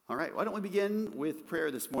All right, why don't we begin with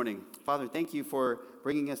prayer this morning? Father, thank you for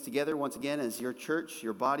bringing us together once again as your church,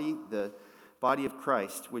 your body, the body of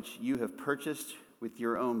Christ, which you have purchased with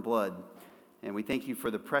your own blood. And we thank you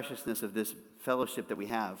for the preciousness of this fellowship that we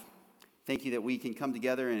have. Thank you that we can come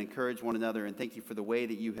together and encourage one another, and thank you for the way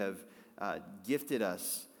that you have gifted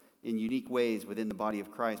us in unique ways within the body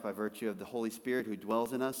of Christ by virtue of the Holy Spirit who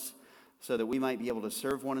dwells in us, so that we might be able to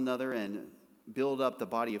serve one another and build up the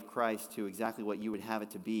body of Christ to exactly what you would have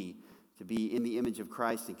it to be in the image of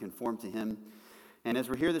Christ and conform to him. And as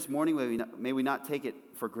we're here this morning, may we not take it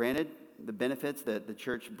for granted, the benefits that the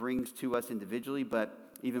church brings to us individually,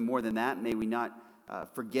 but even more than that, may we not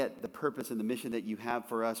forget the purpose and the mission that you have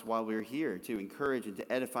for us while we're here, to encourage and to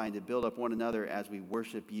edify and to build up one another as we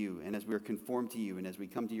worship you and as we're conformed to you and as we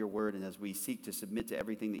come to your word and as we seek to submit to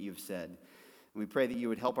everything that you've said. And we pray that you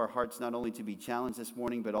would help our hearts not only to be challenged this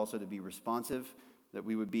morning, but also to be responsive, that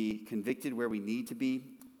we would be convicted where we need to be,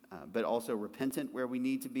 but also repentant where we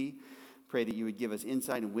need to be. Pray that you would give us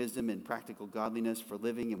insight and wisdom and practical godliness for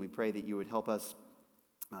living, and we pray that you would help us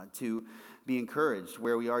to be encouraged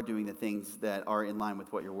where we are doing the things that are in line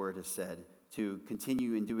with what your word has said, to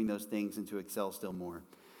continue in doing those things and to excel still more.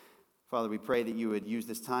 Father, we pray that you would use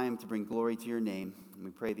this time to bring glory to your name, and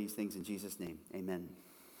we pray these things in Jesus' name. Amen.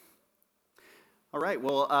 All right,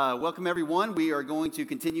 well, welcome everyone. We are going to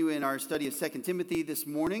continue in our study of 2 Timothy this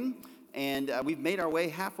morning, and we've made our way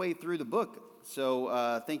halfway through the book.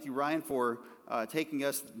 So thank you, Ryan, for taking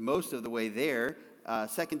us most of the way there.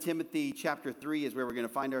 2 Timothy chapter 3 is where we're going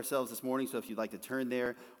to find ourselves this morning, so if you'd like to turn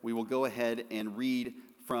there, we will go ahead and read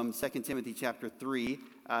from 2 Timothy chapter 3,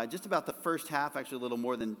 just about the first half, actually a little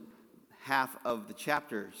more than half of the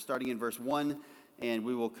chapter, starting in verse 1, and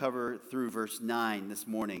we will cover through verse 9 this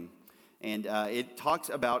morning. And it talks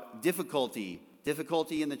about difficulty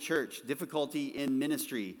in the church, difficulty in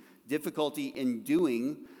ministry, difficulty in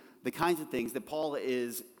doing the kinds of things that Paul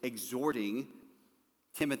is exhorting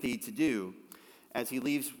Timothy to do as he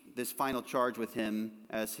leaves this final charge with him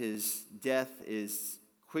as his death is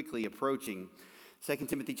quickly approaching. 2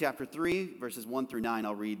 Timothy chapter 3, verses 1 through 9,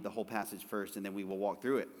 I'll read the whole passage first and then we will walk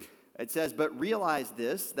through it. It says, "But realize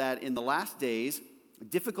this, that in the last days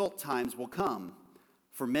difficult times will come.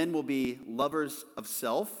 For men will be lovers of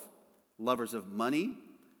self, lovers of money,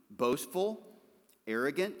 boastful,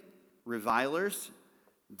 arrogant, revilers,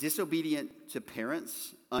 disobedient to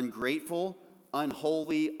parents, ungrateful,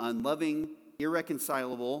 unholy, unloving,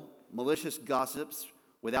 irreconcilable, malicious gossips,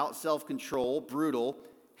 without self-control, brutal,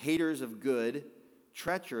 haters of good,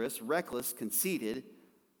 treacherous, reckless, conceited,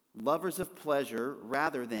 lovers of pleasure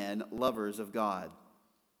rather than lovers of God,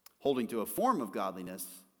 holding to a form of godliness,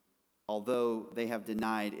 although they have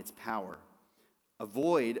denied its power.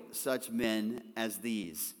 Avoid such men as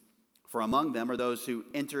these. For among them are those who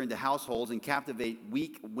enter into households and captivate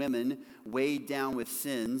weak women, weighed down with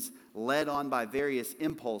sins, led on by various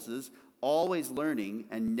impulses, always learning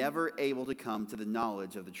and never able to come to the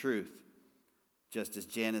knowledge of the truth. Just as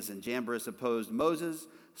Jannes and Jambres opposed Moses,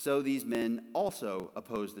 so these men also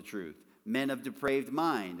oppose the truth. Men of depraved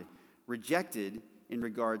mind, rejected in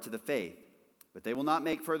regard to the faith. But they will not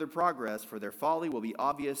make further progress, for their folly will be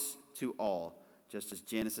obvious to all, just as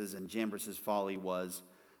Jannes' and Jambres' folly was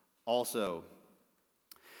also."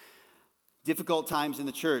 Difficult times in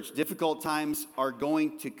the church. Difficult times are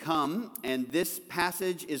going to come, and this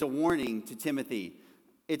passage is a warning to Timothy.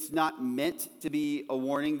 It's not meant to be a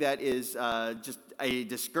warning that is just a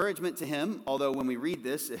discouragement to him, although when we read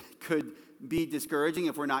this, it could be discouraging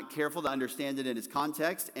if we're not careful to understand it in its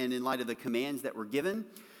context and in light of the commands that were given.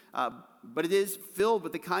 But it is filled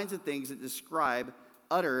with the kinds of things that describe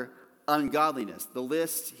utter ungodliness. The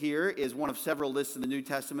list here is one of several lists in the New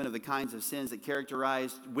Testament of the kinds of sins that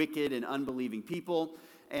characterize wicked and unbelieving people.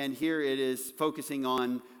 And here it is focusing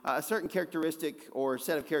on a certain characteristic or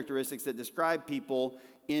set of characteristics that describe people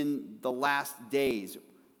in the last days,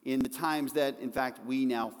 in the times that, in fact, we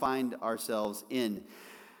now find ourselves in.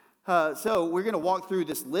 So we're going to walk through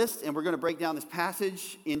this list, and we're going to break down this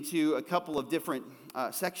passage into a couple of different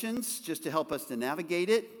sections just to help us to navigate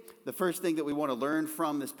it. The first thing that we want to learn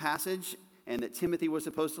from this passage, and that Timothy was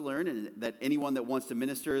supposed to learn, and that anyone that wants to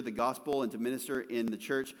minister the gospel and to minister in the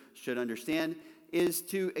church should understand, is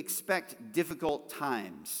to expect difficult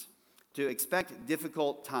times. To expect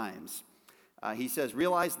difficult times. He says,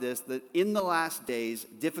 realize this, that in the last days,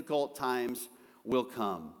 difficult times will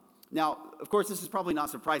come. Now, of course, this is probably not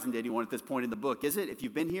surprising to anyone at this point in the book, is it? If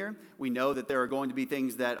you've been here, we know that there are going to be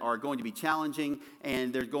things that are going to be challenging,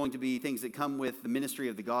 and there's going to be things that come with the ministry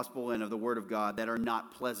of the gospel and of the word of God that are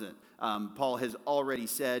not pleasant. Paul has already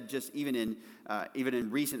said, just even in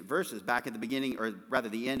recent verses, back at the beginning, or rather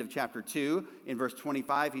the end of chapter 2, in verse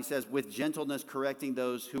 25, he says, with gentleness correcting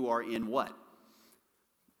those who are in what?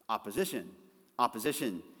 Opposition.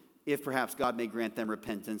 If perhaps God may grant them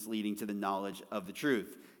repentance leading to the knowledge of the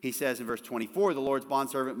truth. He says in verse 24, the Lord's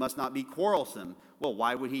bondservant must not be quarrelsome. Well,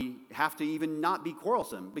 why would he have to even not be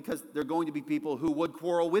quarrelsome? Because there are going to be people who would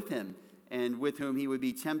quarrel with him and with whom he would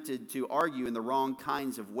be tempted to argue in the wrong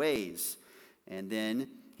kinds of ways. And then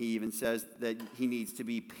he even says that he needs to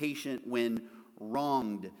be patient when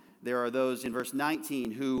wronged. There are those in verse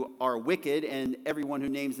 19 who are wicked, and everyone who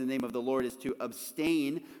names the name of the Lord is to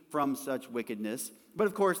abstain from such wickedness. But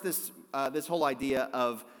of course, this whole idea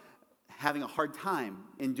of having a hard time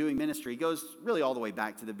in doing ministry goes really all the way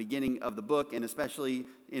back to the beginning of the book, and especially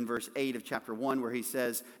in verse 8 of chapter 1, where he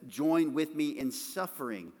says, join with me in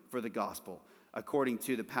suffering for the gospel according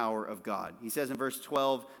to the power of God. He says in verse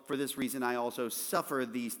 12, for this reason I also suffer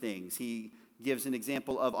these things. He gives an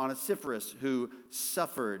example of Onesiphorus, who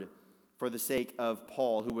suffered for the sake of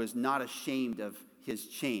Paul, who was not ashamed of his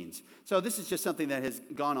chains. So this is just something that has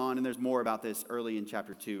gone on, and there's more about this early in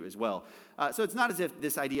chapter 2 as well. So it's not as if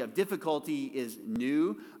this idea of difficulty is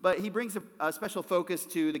new, but he brings a special focus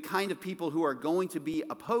to the kind of people who are going to be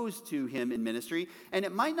opposed to him in ministry, and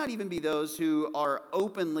it might not even be those who are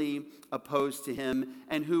openly opposed to him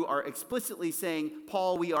and who are explicitly saying,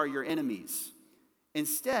 Paul, we are your enemies.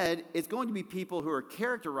 Instead, it's going to be people who are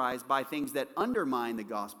characterized by things that undermine the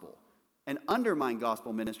gospel and undermine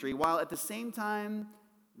gospel ministry, while at the same time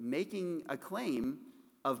making a claim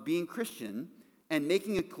of being Christian and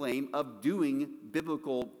making a claim of doing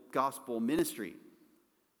biblical gospel ministry.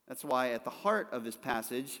 That's why at the heart of this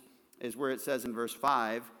passage is where it says in verse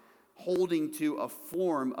 5, holding to a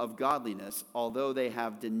form of godliness, although they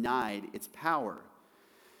have denied its power.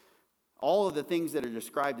 All of the things that are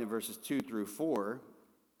described in verses 2 through 4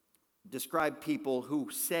 describe people who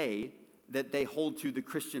say that they hold to the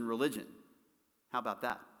Christian religion. How about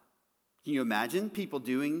that? Can you imagine people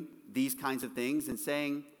doing these kinds of things and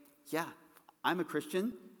saying, yeah, I'm a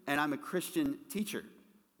Christian and I'm a Christian teacher?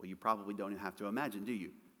 Well, you probably don't have to imagine, do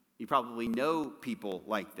you? You probably know people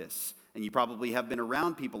like this, and you probably have been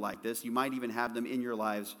around people like this. You might even have them in your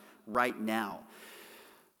lives right now.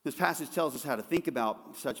 This passage tells us how to think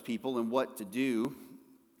about such people and what to do.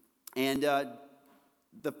 And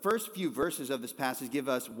the first few verses of this passage give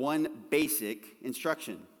us one basic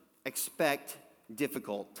instruction. Expect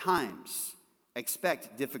difficult times.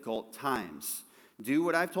 Expect difficult times. Do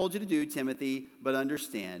what I've told you to do, Timothy, but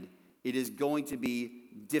understand it is going to be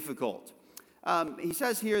difficult. He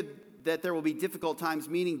says here that there will be difficult times,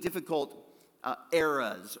 meaning difficult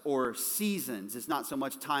eras or seasons. It's not so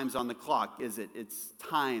much times on the clock, is it? It's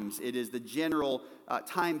times. It is the general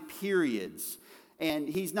time periods. And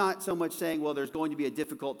he's not so much saying, well, there's going to be a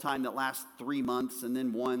difficult time that lasts 3 months, and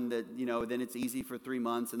then one that, then it's easy for 3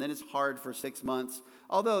 months, and then it's hard for 6 months.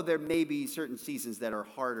 Although there may be certain seasons that are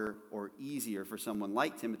harder or easier for someone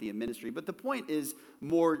like Timothy in ministry. But the point is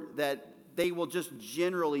more that they will just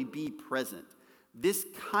generally be present. This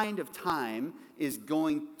kind of time is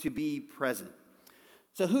going to be present.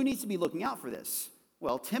 So who needs to be looking out for this?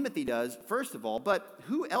 Well, Timothy does, first of all, but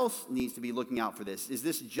who else needs to be looking out for this? Is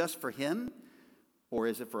this just for him? Or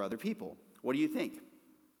is it for other people? What do you think?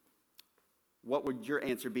 What would your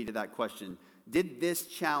answer be to that question? Did this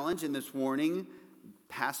challenge and this warning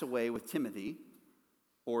pass away with Timothy?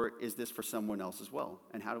 Or is this for someone else as well?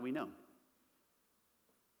 And how do we know?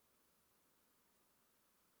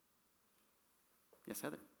 Yes,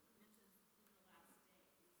 Heather.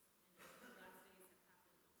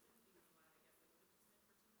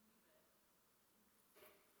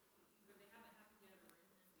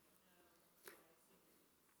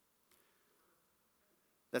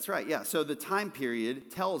 That's right, yeah. So the time period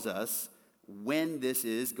tells us when this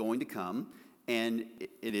is going to come, and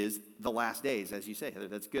it is the last days, as you say, Heather.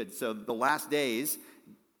 That's good. So the last days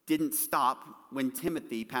didn't stop when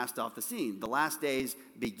Timothy passed off the scene. The last days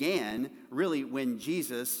began really when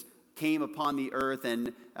Jesus came upon the earth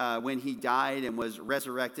and when he died and was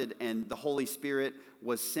resurrected, and the Holy Spirit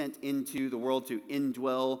was sent into the world to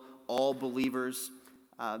indwell all believers.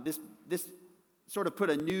 This sort of put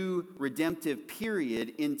a new redemptive period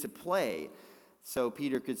into play. So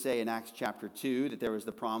Peter could say in Acts chapter 2 that there was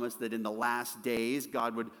the promise that in the last days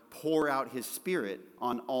God would pour out his Spirit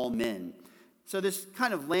on all men. So this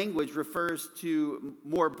kind of language refers to,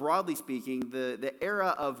 more broadly speaking, the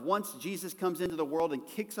era of once Jesus comes into the world and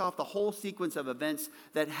kicks off the whole sequence of events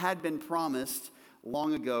that had been promised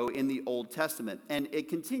long ago in the Old Testament. And it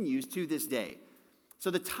continues to this day. So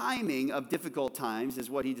the timing of difficult times is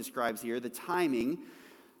what he describes here, the timing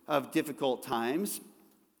of difficult times.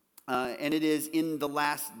 And it is in the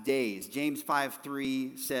last days. James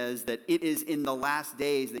 5:3 says that it is in the last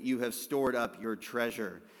days that you have stored up your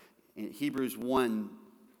treasure. In Hebrews 1,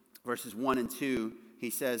 verses 1 and 2, he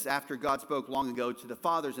says, after God spoke long ago to the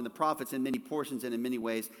fathers and the prophets in many portions and in many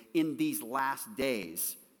ways, in these last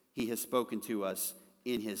days he has spoken to us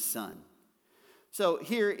in his Son. So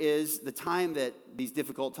here is the time that these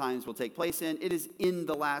difficult times will take place in. It is in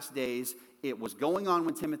the last days. It was going on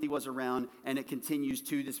when Timothy was around, and it continues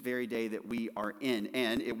to this very day that we are in.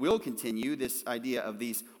 And it will continue, this idea of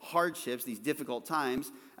these hardships, these difficult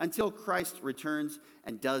times, until Christ returns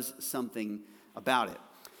and does something about it.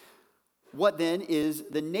 What then is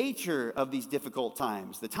the nature of these difficult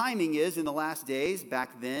times? The timing is in the last days,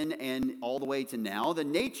 back then and all the way to now. The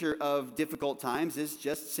nature of difficult times is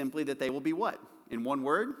just simply that they will be what? In one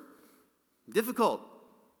word? Difficult.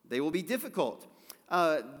 They will be difficult.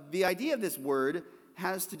 The idea of this word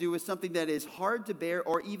has to do with something that is hard to bear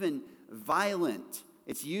or even violent.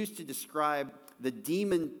 It's used to describe the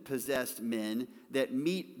demon-possessed men that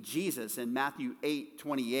meet Jesus in Matthew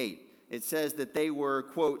 8:28. It says that they were,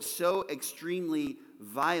 quote, so extremely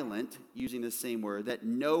violent, using the same word, that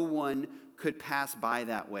no one could pass by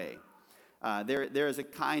that way. There is a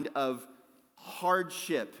kind of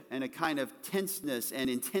hardship and a kind of tenseness and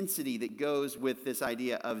intensity that goes with this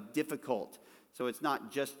idea of difficult. So it's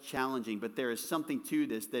not just challenging, but there is something to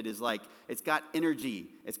this that is like, it's got energy,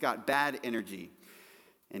 it's got bad energy.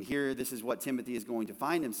 And here, this is what Timothy is going to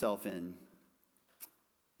find himself in.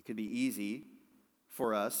 It could be easy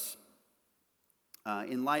for us,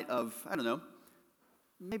 in light of, I don't know,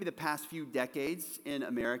 maybe the past few decades in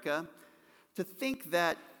America, to think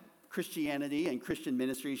that Christianity and Christian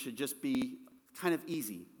ministry should just be kind of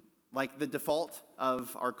easy, like the default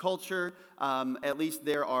of our culture. At least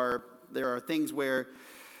there are things where,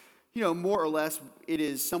 more or less it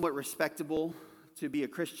is somewhat respectable to be a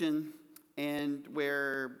Christian, and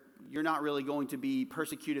where you're not really going to be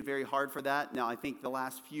persecuted very hard for that. Now, I think the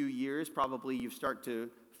last few years, probably you've started to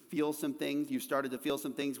feel some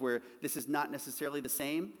things where this is not necessarily the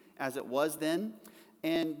same as it was then.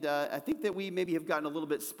 And I think that we maybe have gotten a little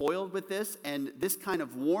bit spoiled with this, and this kind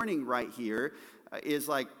of warning right here is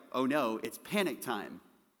like, oh no, it's panic time.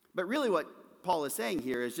 But really what Paul is saying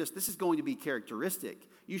here is just, this is going to be characteristic.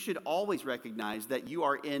 You should always recognize that you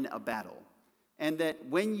are in a battle. And that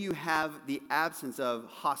when you have the absence of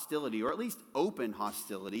hostility, or at least open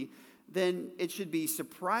hostility, then it should be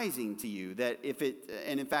surprising to you that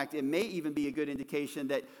and in fact, it may even be a good indication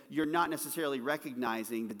that you're not necessarily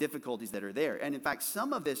recognizing the difficulties that are there. And in fact,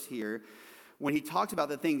 some of this here, when he talks about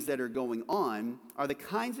the things that are going on, are the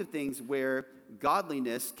kinds of things where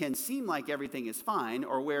godliness can seem like everything is fine,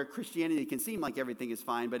 or where Christianity can seem like everything is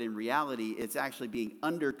fine, but in reality, it's actually being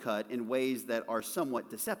undercut in ways that are somewhat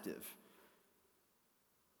deceptive.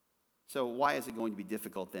 So why is it going to be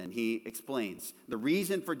difficult then? He explains. The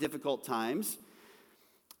reason for difficult times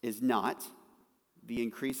is not the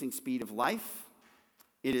increasing speed of life.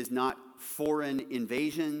 It is not foreign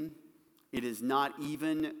invasion. It is not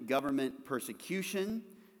even government persecution.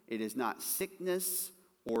 It is not sickness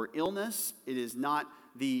or illness. It is not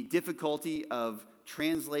the difficulty of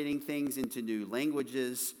translating things into new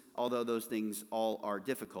languages, although those things all are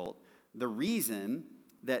difficult. The reason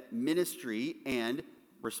that ministry and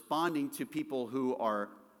responding to people who are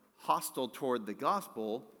hostile toward the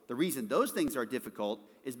gospel, the reason those things are difficult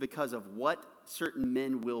is because of what certain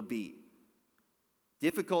men will be.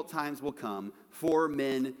 Difficult times will come, for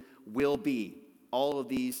men will be. All of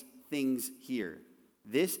these things here.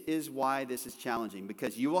 This is why this is challenging,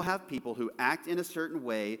 because you will have people who act in a certain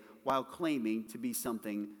way while claiming to be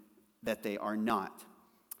something that they are not.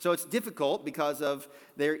 So it's difficult because of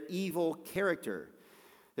their evil character.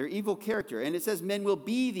 Their evil character. And it says men will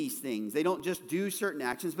be these things. They don't just do certain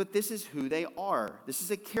actions, but this is who they are. This is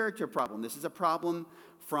a character problem. This is a problem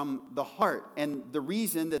from the heart. And the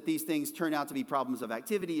reason that these things turn out to be problems of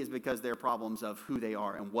activity is because they're problems of who they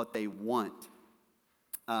are and what they want.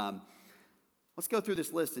 Let's go through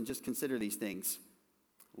this list and just consider these things.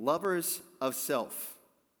 Lovers of self.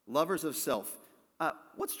 Lovers of self.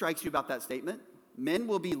 What strikes you about that statement? Men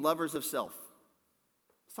will be lovers of self.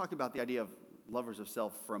 Let's talk about the idea of lovers of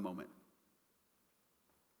self for a moment.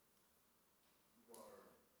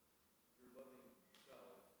 You're loving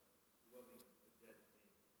yourself, loving a dead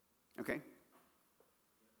thing. Okay.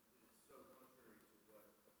 It's so contrary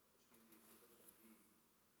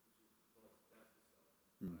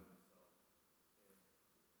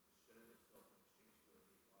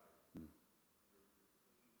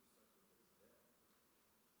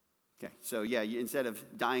Okay, so yeah, instead of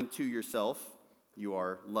dying to yourself, you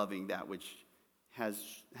are loving that which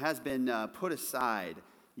has been put aside.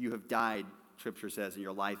 You have died, Scripture says, and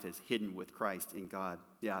your life is hidden with Christ in God.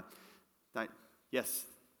 Yeah. Yes,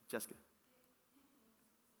 Jessica.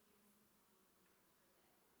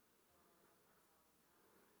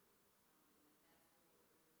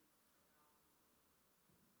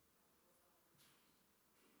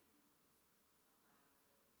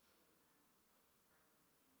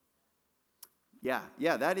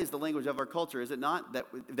 Yeah, that is the language of our culture, is it not?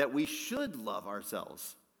 That we should love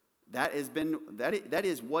ourselves. That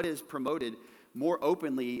is what is promoted more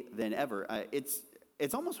openly than ever.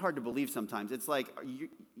 It's almost hard to believe sometimes. It's like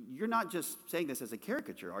you're not just saying this as a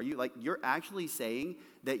caricature, are you? Like you're actually saying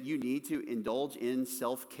that you need to indulge in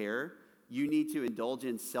self-care, you need to indulge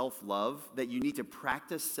in self-love, that you need to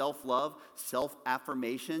practice self-love,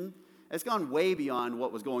 self-affirmation. It's gone way beyond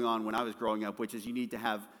what was going on when I was growing up, which is you need to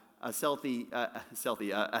have a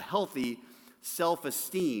healthy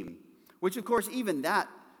self-esteem, which of course even that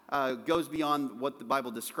goes beyond what the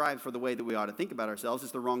Bible describes for the way that we ought to think about ourselves.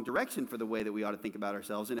 It's the wrong direction for the way that we ought to think about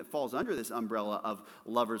ourselves, and it falls under this umbrella of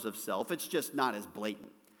lovers of self. It's just not as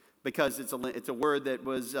blatant because it's a word that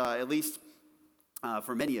was at least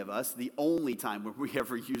for many of us, the only time where we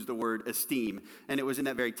ever used the word esteem. And it was in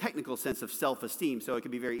that very technical sense of self-esteem. So it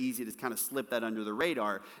can be very easy to kind of slip that under the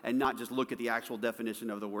radar and not just look at the actual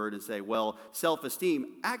definition of the word and say, well, self-esteem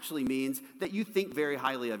actually means that you think very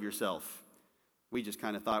highly of yourself. We just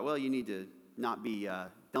kind of thought, well, you need to not be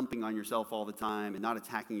dumping on yourself all the time and not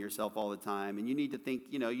attacking yourself all the time. And you need to think,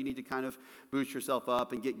 you need to kind of boost yourself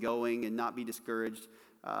up and get going and not be discouraged.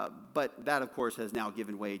 But that, of course, has now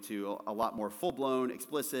given way to a lot more full-blown,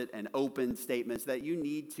 explicit, and open statements that you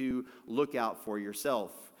need to look out for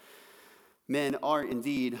yourself. Men are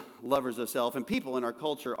indeed lovers of self, and people in our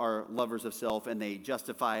culture are lovers of self, and they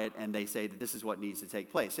justify it, and they say that this is what needs to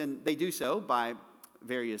take place. And they do so by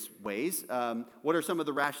various ways. What are some of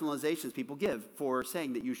the rationalizations people give for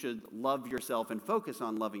saying that you should love yourself and focus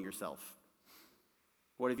on loving yourself?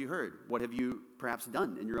 What have you heard? What have you perhaps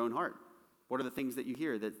done in your own heart? What are the things that you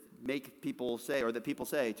hear that make people say, or that people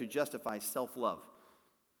say, to justify self-love?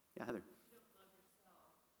 Yeah, Heather. You don't love yourself.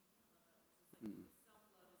 You can't love others.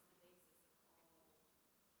 Self-love is the basis of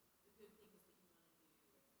all the good things that you want to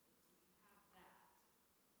do. If you have that,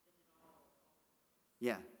 then it all falls into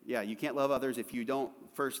place. Yeah, you can't love others if you don't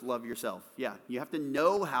first love yourself. Yeah, you have to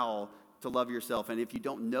know how to love yourself, and if you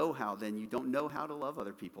don't know how, then you don't know how to love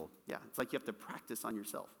other people. Yeah, it's like you have to practice on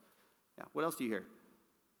yourself. Yeah, what else do you hear?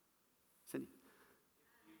 Cindy?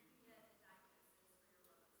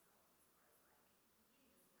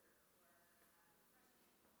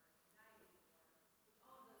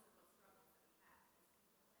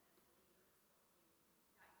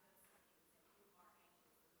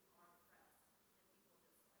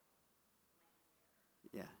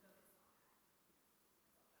 Yeah.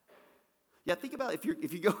 Yeah, think about if you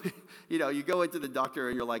go, you go into the doctor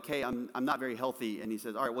and you're like, hey, I'm not very healthy. And he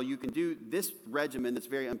says, all right, well, you can do this regimen that's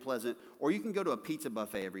very unpleasant, or you can go to a pizza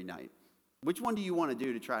buffet every night. Which one do you want to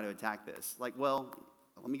do to try to attack this? Like, well,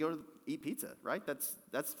 let me go to eat pizza, right?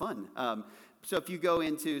 That's fun. So if you go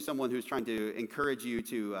into someone who's trying to encourage you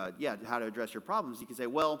to, how to address your problems, you can say,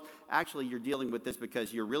 well, actually, you're dealing with this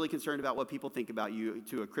because you're really concerned about what people think about you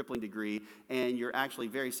to a crippling degree, and you're actually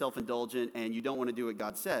very self-indulgent, and you don't want to do what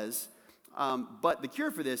God says. But the cure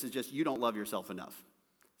for this is just you don't love yourself enough.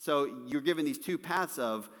 So you're given these two paths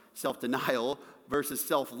of self-denial versus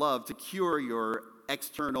self-love to cure your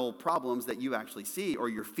external problems that you actually see or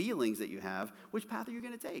your feelings that you have. Which path are you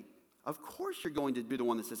going to take? Of course you're going to be the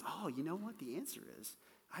one that says, oh, you know what the answer is?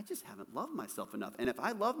 I just haven't loved myself enough. And if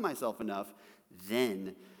I love myself enough,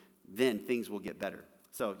 then things will get better.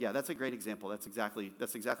 So yeah, that's a great example. That's exactly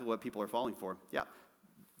what people are falling for. Yeah.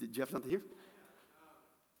 Did you have something here?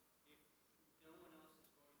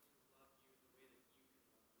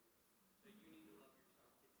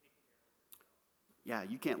 Yeah,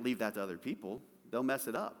 you can't leave that to other people. They'll mess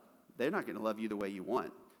it up. They're not going to love you the way you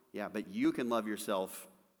want. Yeah, but you can love yourself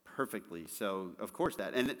perfectly. So, of course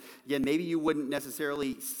that. And again, maybe you wouldn't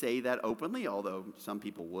necessarily say that openly, although some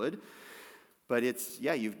people would. But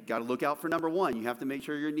you've got to look out for number one. You have to make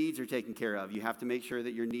sure your needs are taken care of. You have to make sure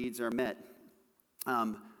that your needs are met.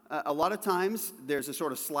 A lot of times, there's a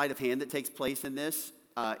sort of sleight of hand that takes place in this.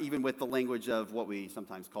 Even with the language of what we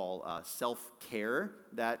sometimes call self-care.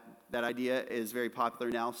 That idea is very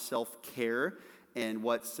popular now, self-care. And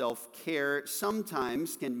what self-care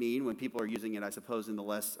sometimes can mean when people are using it, I suppose, in the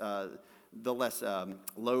less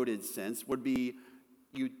loaded sense, would be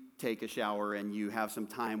you take a shower and you have some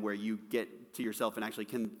time where you get to yourself and actually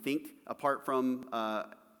can think apart from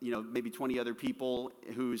maybe 20 other people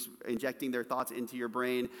who's injecting their thoughts into your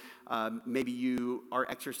brain. Maybe you are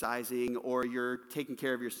exercising or you're taking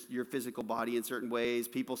care of your physical body in certain ways.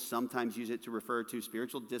 People sometimes use it to refer to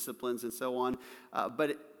spiritual disciplines and so on.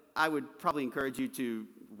 But I would probably encourage you to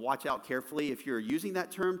watch out carefully if you're using that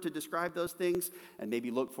term to describe those things, and maybe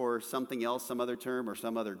look for something else, some other term or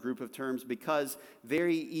some other group of terms, because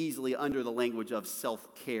very easily under the language of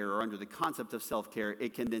self-care or under the concept of self-care,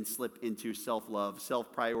 it can then slip into self-love,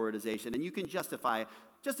 self-prioritization, and you can justify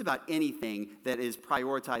just about anything that is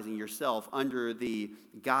prioritizing yourself under the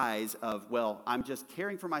guise of, well, I'm just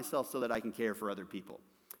caring for myself so that I can care for other people.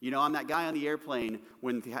 I'm that guy on the airplane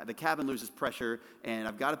when the cabin loses pressure, and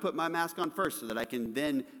I've got to put my mask on first so that I can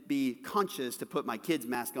then be conscious to put my kid's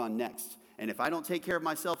mask on next. And if I don't take care of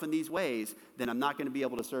myself in these ways, then I'm not going to be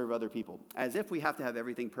able to serve other people. As if we have to have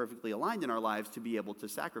everything perfectly aligned in our lives to be able to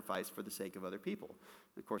sacrifice for the sake of other people.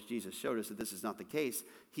 And of course, Jesus showed us that this is not the case.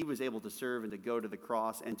 He was able to serve and to go to the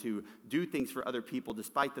cross and to do things for other people,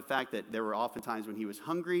 despite the fact that there were often times when he was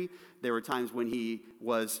hungry. There were times when he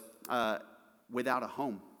was without a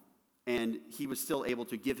home. And he was still able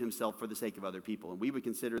to give himself for the sake of other people. And we would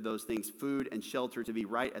consider those things, food and shelter, to be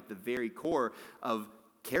right at the very core of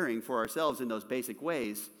caring for ourselves in those basic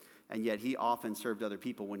ways. And yet he often served other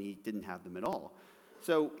people when he didn't have them at all.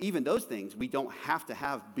 So even those things we don't have to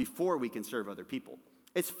have before we can serve other people.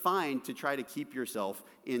 It's fine to try to keep yourself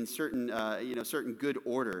in certain good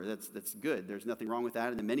order. That's good. There's nothing wrong with that.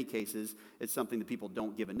 And in many cases, it's something that people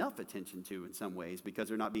don't give enough attention to in some ways because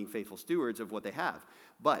they're not being faithful stewards of what they have.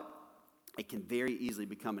 But it can very easily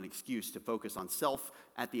become an excuse to focus on self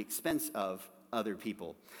at the expense of other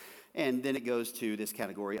people. And then it goes to this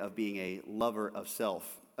category of being a lover of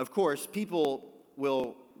self. Of course, people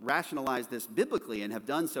will rationalize this biblically and have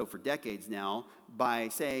done so for decades now by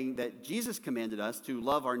saying that Jesus commanded us to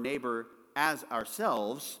love our neighbor as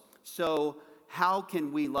ourselves. So how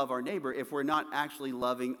can we love our neighbor if we're not actually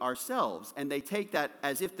loving ourselves? And they take that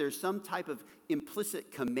as if there's some type of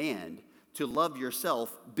implicit command to love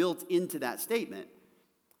yourself built into that statement.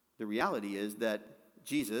 The reality is that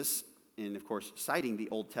Jesus, and of course citing the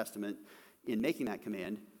Old Testament in making that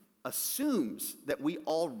command, assumes that we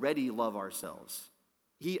already love ourselves.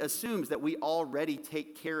 He assumes that we already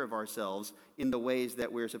take care of ourselves in the ways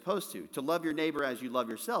that we're supposed to. To love your neighbor as you love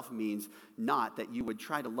yourself means not that you would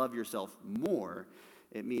try to love yourself more.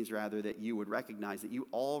 It means rather that you would recognize that you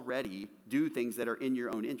already do things that are in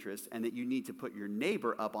your own interest and that you need to put your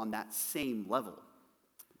neighbor up on that same level.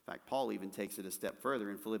 In fact, Paul even takes it a step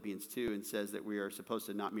further in Philippians 2 and says that we are supposed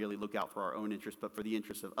to not merely look out for our own interests, but for the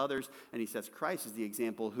interests of others. And he says Christ is the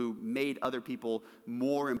example who made other people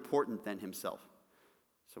more important than himself.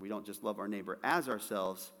 So we don't just love our neighbor as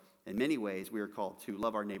ourselves. In many ways, we are called to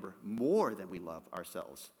love our neighbor more than we love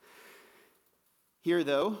ourselves. Here,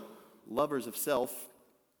 though, lovers of self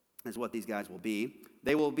is what these guys will be.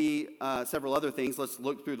 They will be several other things. Let's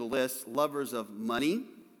look through the list. Lovers of money.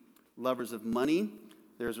 Lovers of money.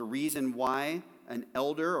 There's a reason why an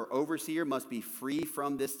elder or overseer must be free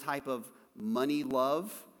from this type of money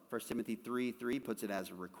love. 1 Timothy 3:3 puts it as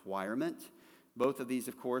a requirement. Both of these,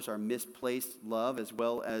 of course, are misplaced love, as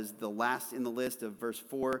well as the last in the list of verse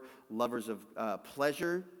 4, lovers of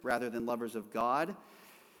pleasure rather than lovers of God.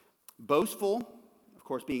 Boastful, of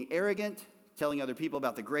course, being arrogant, telling other people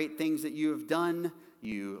about the great things that you have done.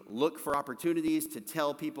 You look for opportunities to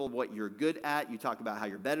tell people what you're good at. You talk about how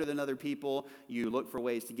you're better than other people. You look for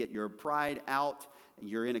ways to get your pride out.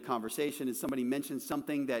 You're in a conversation and somebody mentions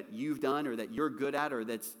something that you've done or that you're good at or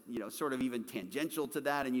that's sort of even tangential to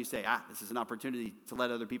that, and you say, this is an opportunity to let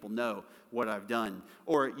other people know what I've done.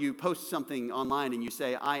 Or you post something online and you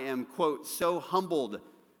say, I am, quote, so humbled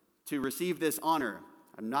to receive this honor.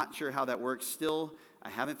 I'm not sure how that works still. I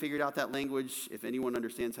haven't figured out that language. If anyone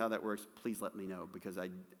understands how that works, please let me know because I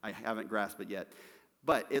haven't grasped it yet.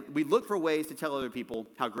 But we look for ways to tell other people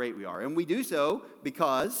how great we are. And we do so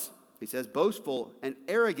because, he says, boastful and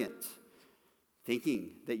arrogant,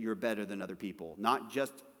 thinking that you're better than other people. Not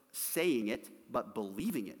just saying it, but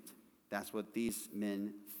believing it. That's what these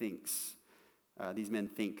men think.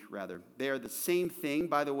 They are the same thing,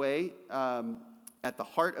 by the way, at the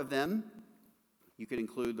heart of them. You could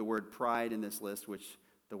include the word pride in this list, which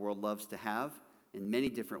the world loves to have in many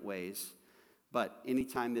different ways. But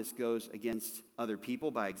anytime this goes against other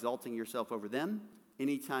people by exalting yourself over them,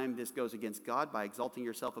 anytime this goes against God by exalting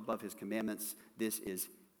yourself above his commandments, this is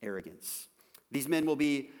arrogance. These men will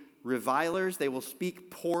be revilers. They will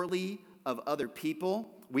speak poorly of other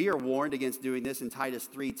people. We are warned against doing this in Titus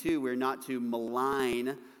 3:2. We're not to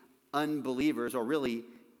malign unbelievers or really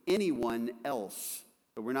anyone else.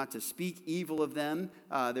 but we're not to speak evil of them.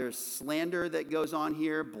 There's slander that goes on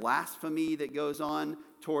here, blasphemy that goes on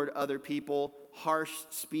toward other people, harsh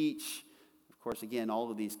speech. Of course, again,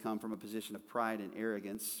 all of these come from a position of pride and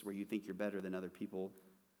arrogance where you think you're better than other people.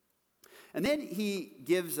 And then he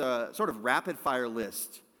gives a sort of rapid-fire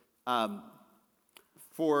list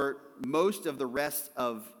for most of the rest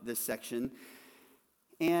of this section.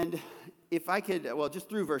 And if I could, well, just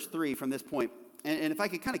through verse 3 from this point, and if I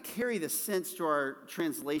could kind of carry this sense to our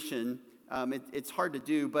translation, it's hard to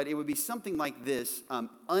do, but it would be something like this: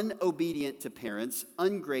 unobedient to parents,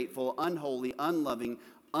 ungrateful, unholy, unloving,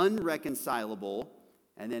 unreconcilable,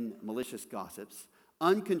 and then malicious gossips,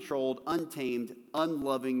 uncontrolled, untamed,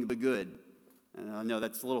 unloving the good. And I know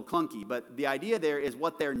that's a little clunky, but the idea there is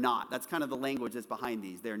what they're not. That's kind of the language that's behind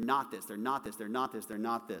these. They're not this, they're not this, they're not this, they're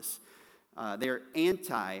not this. They're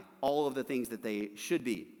anti all of the things that they should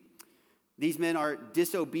be. These men are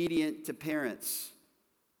disobedient to parents.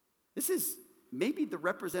 This is maybe the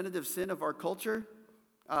representative sin of our culture.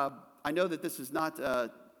 I know that this is not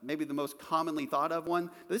maybe the most commonly thought of one,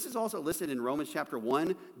 but this is also listed in Romans chapter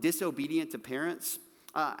 1, disobedient to parents.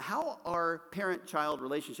 How are parent-child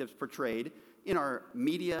relationships portrayed in our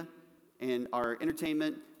media, in our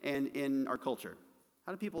entertainment, and in our culture?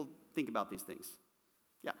 How do people think about these things?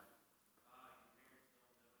 Yeah.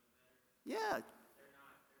 Yeah.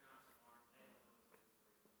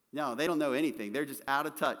 No, they don't know anything. They're just out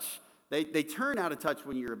of touch. They turn out of touch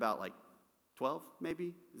when you're about like 12,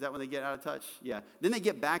 maybe? Is that when they get out of touch? Yeah. Then they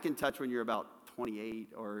get back in touch when you're about 28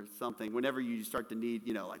 or something, whenever you start to need,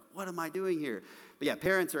 like, what am I doing here? But yeah,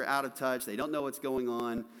 parents are out of touch. They don't know what's going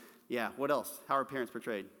on. Yeah, what else? How are parents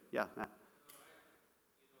portrayed? Yeah, Matt.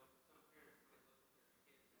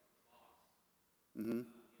 Mm-hmm.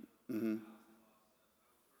 Mm-hmm.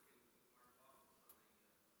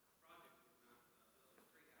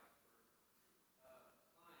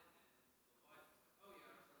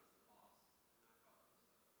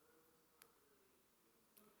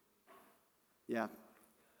 Yeah.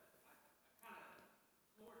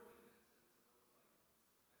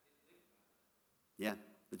 Yeah,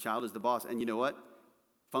 the child is the boss. And you know what?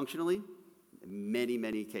 Functionally, in many,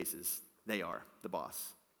 many cases, they are the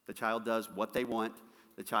boss. The child does what they want.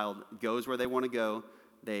 The child goes where they want to go.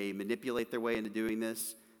 They manipulate their way into doing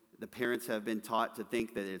this. The parents have been taught to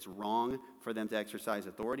think that it's wrong for them to exercise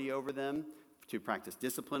authority over them, to practice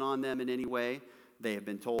discipline on them in any way. They have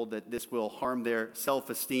been told that this will harm their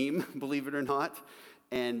self-esteem, believe it or not.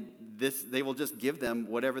 And they will just give them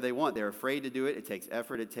whatever they want. They're afraid to do it. It takes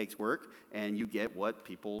effort. It takes work. And you get what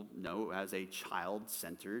people know as a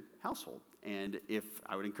child-centered household. And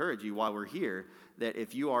I would encourage you while we're here, that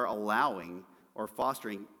if you are allowing or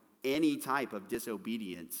fostering any type of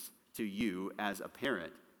disobedience to you as a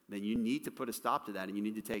parent, then you need to put a stop to that. And you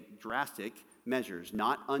need to take drastic measures,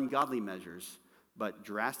 not ungodly measures, but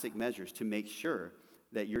drastic measures to make sure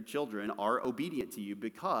that your children are obedient to you,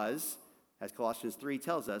 because, as Colossians 3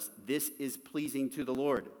 tells us, this is pleasing to the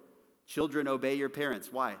Lord. Children, obey your parents.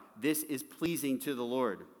 Why? This is pleasing to the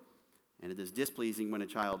Lord. And it is displeasing when a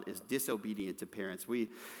child is disobedient to parents.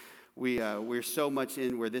 We're so much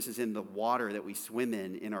in where this is in the water that we swim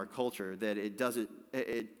in our culture, that it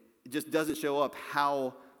just doesn't show up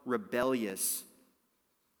how rebellious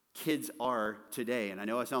kids are today. And I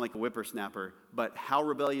know I sound like a whippersnapper, but how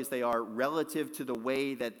rebellious they are relative to the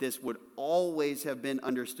way that this would always have been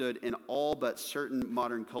understood in all but certain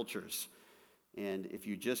modern cultures. And if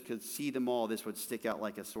you just could see them all, this would stick out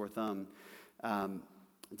like a sore thumb.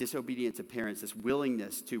 Disobedience to parents, this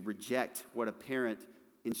willingness to reject what a parent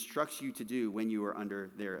instructs you to do when you are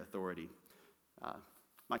under their authority.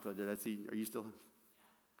 Michael, did I see? Are you still?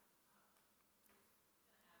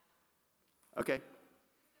 Okay.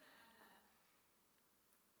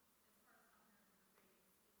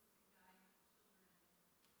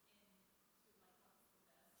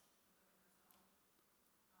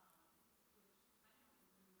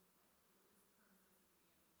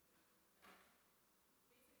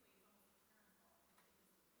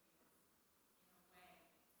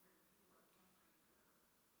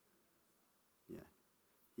 Yeah.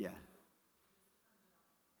 Yeah.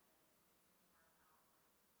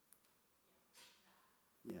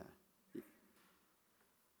 Yeah.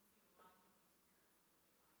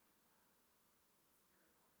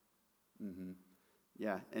 Mm-hmm.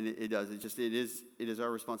 Yeah, and it does. It is our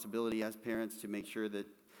responsibility as parents to make sure that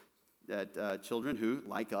children who,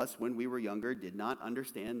 like us, when we were younger, did not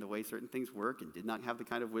understand the way certain things work and did not have the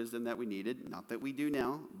kind of wisdom that we needed. Not that we do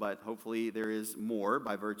now, but hopefully there is more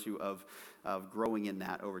by virtue of growing in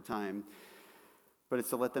that over time. but it's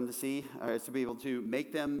to let them to see, or it's to be able to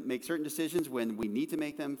make certain decisions when we need to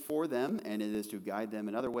make them for them, and it is to guide them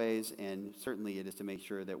in other ways, and certainly it is to make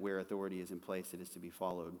sure that where authority is in place, it is to be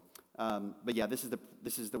followed. But yeah, this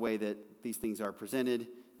is the way that these things are presented,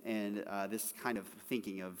 and this kind of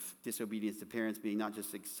thinking of disobedience to parents being not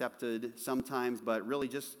just accepted sometimes, but really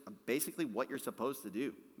just basically what you're supposed to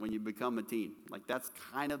do when you become a teen. Like, that's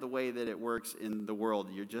kind of the way that it works in the world.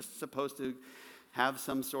 You're just supposed to have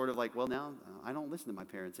some sort of like, well, now I don't listen to my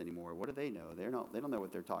parents anymore. What do they know? They don't know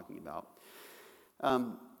what they're talking about.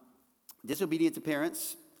 Disobedient to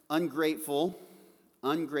parents, ungrateful.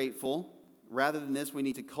 Rather than this, we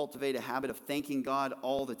need to cultivate a habit of thanking God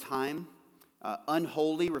all the time.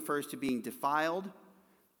 Unholy refers to being defiled.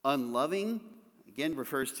 Unloving, again,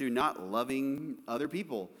 refers to not loving other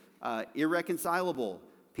people. Irreconcilable,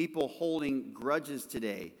 people holding grudges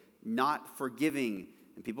today, not forgiving.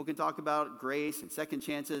 And people can talk about grace and second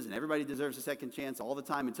chances, and everybody deserves a second chance all the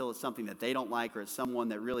time until it's something that they don't like, or it's someone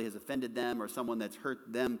that really has offended them, or someone that's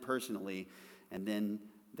hurt them personally, and then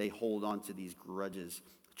they hold on to these grudges.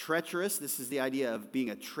 Treacherous, this is the idea of being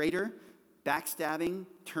a traitor, backstabbing,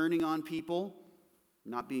 turning on people,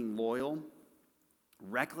 not being loyal.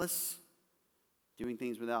 Reckless, doing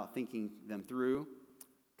things without thinking them through.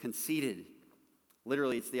 Conceited,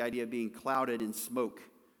 literally it's the idea of being clouded in smoke,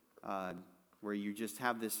 where you just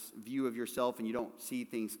have this view of yourself and you don't see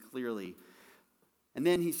things clearly. And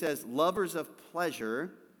then he says, lovers of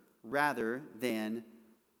pleasure rather than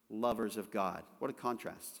lovers of God. What a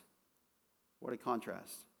contrast. What a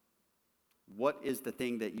contrast. What is the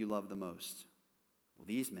thing that you love the most? Well,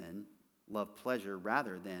 these men love pleasure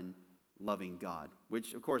rather than loving God,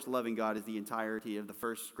 which, of course, loving God is the entirety of the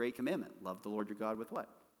first great commandment. Love the Lord your God with what?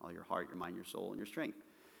 All your heart, your mind, your soul, and your strength.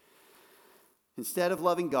 Instead of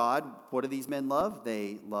loving God, what do these men love?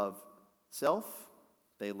 They love self,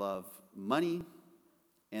 they love money,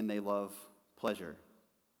 and they love pleasure.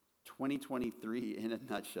 2023 in a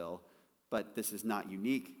nutshell. But this is not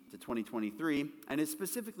unique to 2023, and it's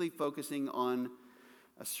specifically focusing on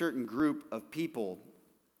a certain group of people.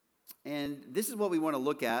 And this is what we want to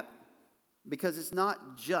look at, because it's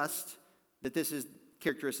not just that this is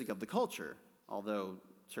characteristic of the culture, although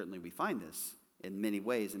certainly we find this in many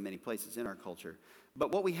ways, in many places in our culture.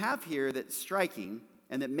 But what we have here that's striking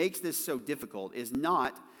and that makes this so difficult is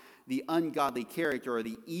not the ungodly character or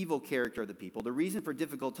the evil character of the people. The reason for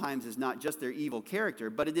difficult times is not just their evil character,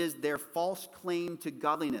 but it is their false claim to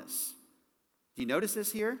godliness. Do you notice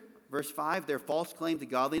this here? Verse 5, their false claim to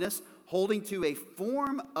godliness, holding to a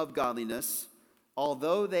form of godliness,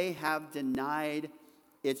 although they have denied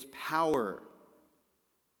its power.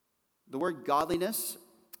 The word godliness,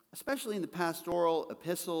 especially in the pastoral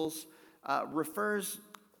epistles, refers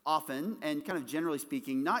often, and kind of generally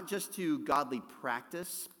speaking, not just to godly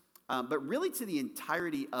practice, but really to the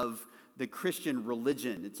entirety of the Christian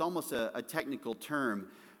religion. It's almost a technical term,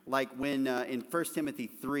 like when in 1 Timothy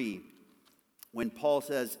 3, when Paul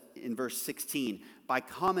says in verse 16, by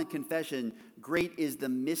common confession, great is the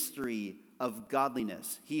mystery of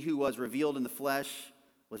godliness. He who was revealed in the flesh,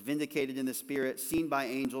 was vindicated in the spirit, seen by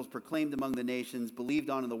angels, proclaimed among the nations, believed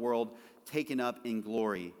on in the world, taken up in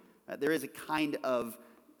glory. There is a kind of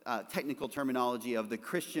technical terminology of the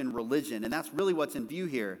Christian religion, and that's really what's in view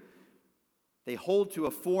here. They hold to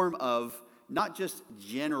a form of not just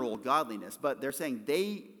general godliness, but they're saying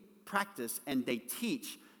they practice and they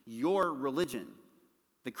teach your religion,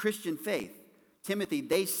 the Christian faith. Timothy,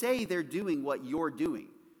 they say they're doing what you're doing.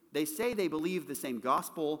 They say they believe the same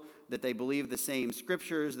gospel, that they believe the same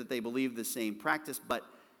scriptures, that they believe the same practice, but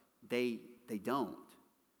they don't.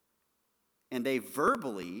 And they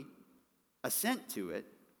verbally assent to it,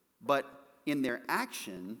 but in their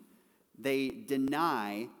action, they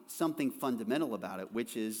deny something fundamental about it,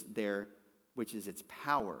 which is its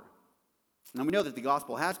power. Now we know that the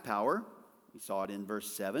gospel has power. We saw it in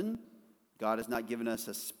verse 7. God has not given us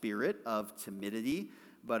a spirit of timidity,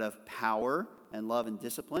 but of power and love and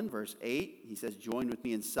discipline. Verse 8, he says, join with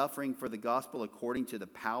me in suffering for the gospel according to the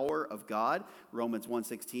power of God. Romans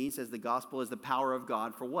 1:16 says the gospel is the power of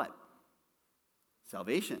God for what?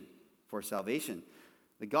 Salvation. For salvation.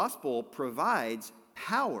 The gospel provides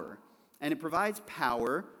power, and it provides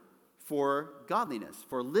power for godliness,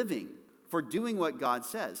 for living, for doing what God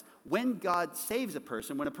says. When God saves a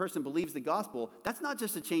person, when a person believes the gospel, that's not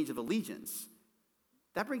just a change of allegiance.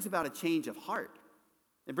 That brings about a change of heart.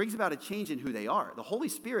 It brings about a change in who they are. The Holy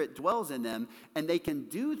Spirit dwells in them, and they can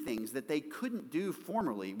do things that they couldn't do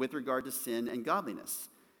formerly with regard to sin and godliness.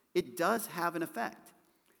 It does have an effect.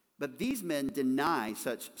 But these men deny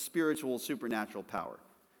such spiritual, supernatural power.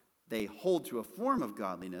 They hold to a form of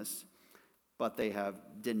godliness, but they have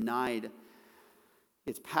denied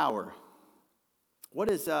its power.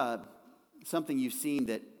 What is something you've seen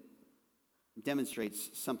that demonstrates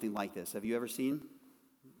something like this? Have you ever seen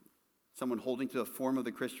someone holding to a form of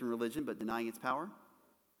the Christian religion but denying its power?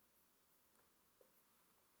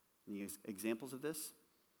 Any examples of this?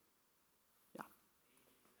 Yeah.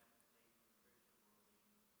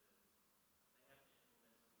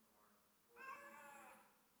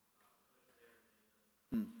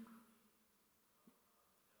 Hmm.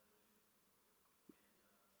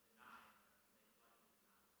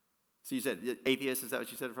 So you said atheists, is that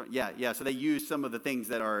what you said in front? Yeah. So they use some of the things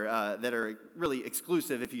that are really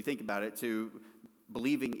exclusive, if you think about it, to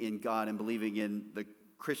believing in God and believing in the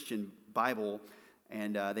Christian Bible,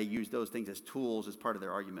 and they use those things as tools as part of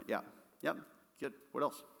their argument. Yeah. Yep. Good. What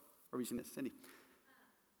else? Where have we seen this? Cindy?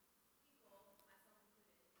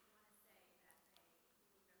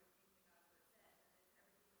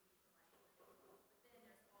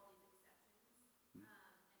 Yeah.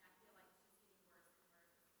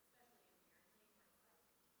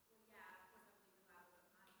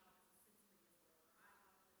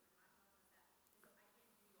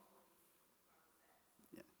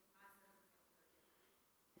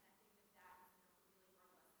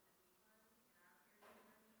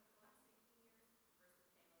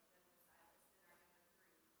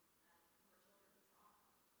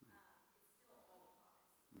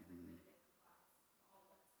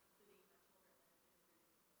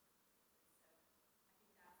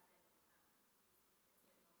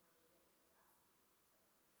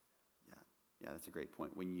 Yeah, yeah, that's a great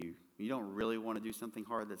point. When you don't really want to do something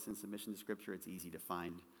hard that's in submission to Scripture, it's easy to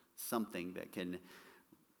find something that can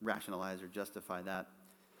rationalize or justify that.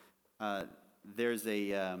 There's a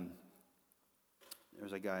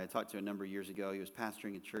guy I talked to a number of years ago. He was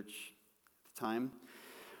pastoring a church at the time.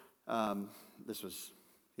 This was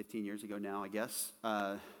 15 years ago now, I guess.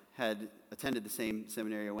 Had attended the same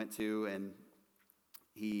seminary I went to, and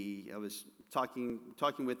I was talking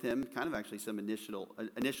with him, kind of actually some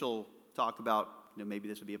initial talk about, maybe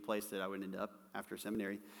this would be a place that I would end up after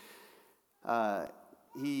seminary.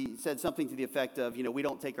 He said something to the effect of, we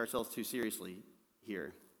don't take ourselves too seriously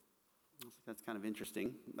here. That's kind of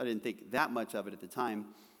interesting. I didn't think that much of it at the time.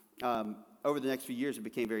 Over the next few years, it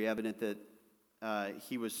became very evident that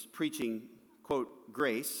he was preaching, quote,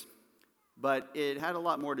 grace, but it had a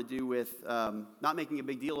lot more to do with not making a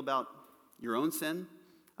big deal about your own sin,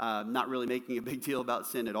 not really making a big deal about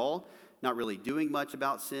sin at all, not really doing much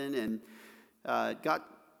about sin, and got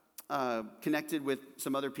connected with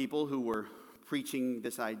some other people who were preaching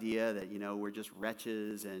this idea that, we're just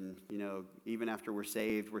wretches, and, even after we're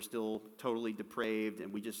saved, we're still totally depraved,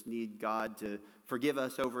 and we just need God to forgive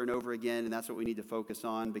us over and over again, and that's what we need to focus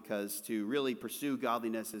on, because to really pursue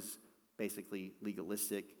godliness is basically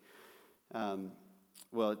legalistic.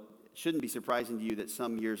 Well, it shouldn't be surprising to you that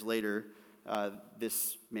some years later,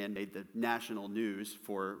 this man made the national news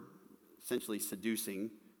for essentially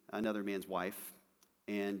seducing another man's wife,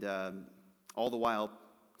 and all the while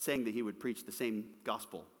saying that he would preach the same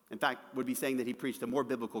gospel. In fact, would be saying that he preached a more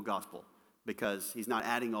biblical gospel because he's not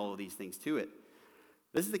adding all of these things to it.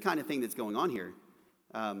 This is the kind of thing that's going on here.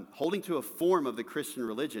 Holding to a form of the Christian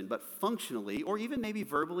religion, but functionally, or even maybe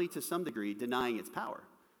verbally to some degree, denying its power.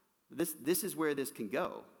 This is where this can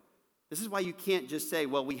go. This is why you can't just say,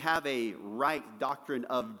 well, we have a right doctrine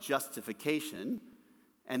of justification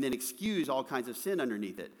and then excuse all kinds of sin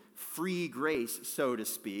underneath it. Free grace, so to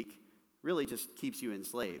speak, really just keeps you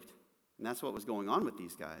enslaved. And that's what was going on with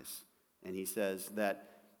these guys. And he says that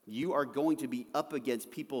you are going to be up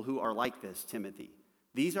against people who are like this, Timothy.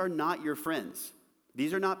 These are not your friends.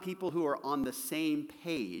 These are not people who are on the same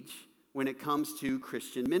page when it comes to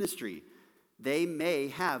Christian ministry. They may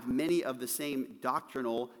have many of the same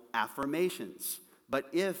doctrinal affirmations, but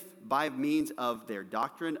if by means of their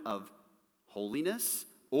doctrine of holiness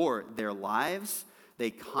or their lives,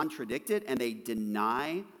 they contradict it and they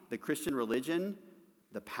deny the Christian religion,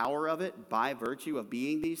 the power of it by virtue of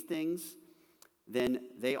being these things, then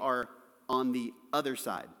they are on the other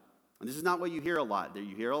side. And this is not what you hear a lot.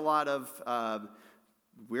 You hear a lot of,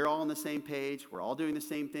 we're all on the same page, we're all doing the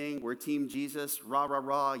same thing, we're team Jesus, rah, rah,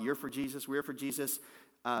 rah, you're for Jesus, we're for Jesus.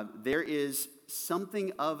 There is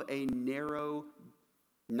something of a narrow,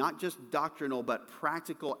 not just doctrinal, but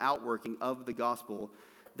practical outworking of the gospel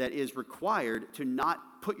that is required to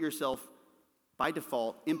not put yourself by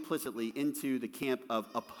default, implicitly into the camp of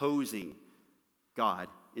opposing God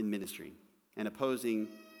in ministry and opposing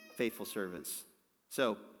faithful servants.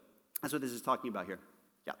 So that's what this is talking about here.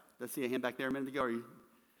 Yeah, let's see a hand back there a minute ago. Are you?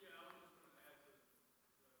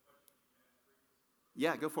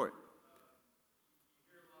 Yeah, go for it.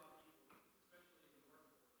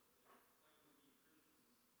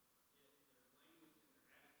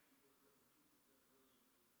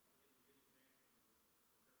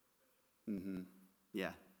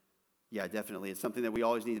 Yeah, definitely. It's something that we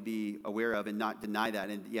always need to be aware of and not deny that.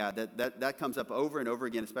 And yeah, that comes up over and over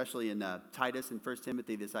again, especially in Titus and 1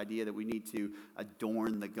 Timothy, this idea that we need to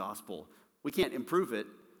adorn the gospel. We can't improve it,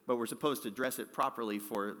 but we're supposed to dress it properly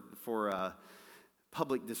for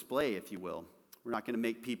public display, if you will. We're not going to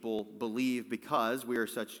make people believe because we are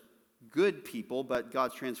such good people, but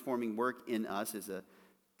God's transforming work in us is a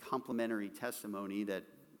complementary testimony that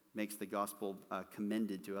makes the gospel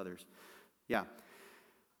commended to others. Yeah.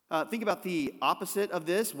 Think about the opposite of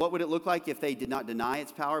this. What would it look like if they did not deny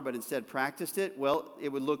its power, but instead practiced it? Well, it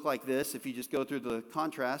would look like this. If you just go through the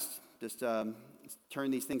contrast, just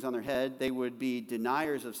turn these things on their head, they would be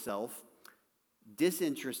deniers of self,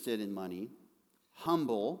 disinterested in money,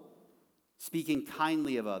 humble, speaking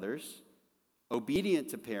kindly of others, obedient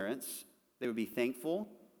to parents. They would be thankful.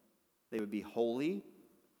 They would be holy.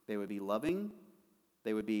 They would be loving.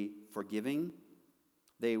 They would be forgiving.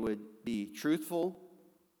 They would be truthful,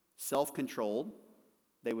 self-controlled.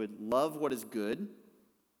 They would love what is good.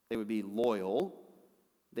 They would be loyal.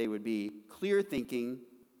 They would be clear-thinking.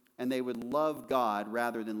 And they would love God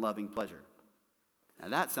rather than loving pleasure. Now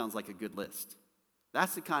that sounds like a good list.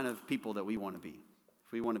 That's the kind of people that we want to be.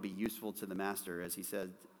 If we want to be useful to the master, as he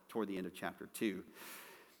said toward the end of chapter 2.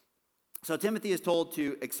 So Timothy is told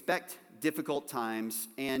to expect difficult times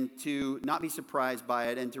and to not be surprised by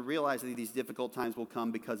it and to realize that these difficult times will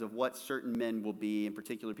come because of what certain men will be, in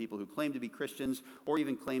particular people who claim to be Christians or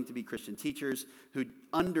even claim to be Christian teachers who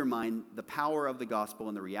undermine the power of the gospel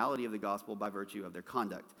and the reality of the gospel by virtue of their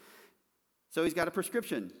conduct. So he's got a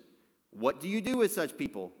prescription. What do you do with such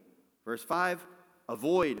people? Verse 5,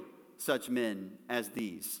 avoid such men as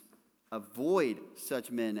these. Avoid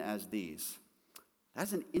such men as these.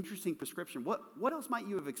 That's an interesting prescription. What else might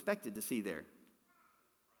you have expected to see there?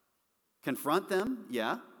 Confront them,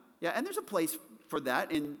 yeah. Yeah, and there's a place for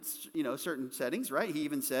that in certain settings, right? He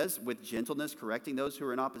even says, with gentleness, correcting those who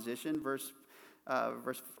are in opposition, verse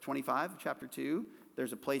 25, chapter 2.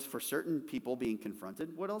 There's a place for certain people being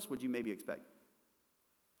confronted. What else would you maybe expect?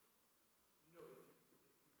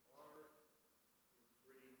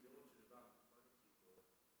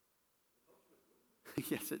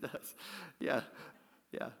 Yes, it does. Yeah,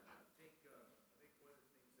 yeah. I think one of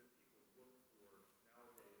the things that people look for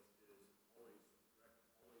nowadays is always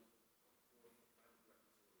finding reconciliation.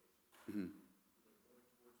 Mm-hmm. Going towards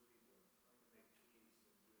people and trying to make peace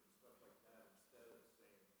and doing stuff like that instead of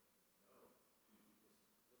saying, no, what you're saying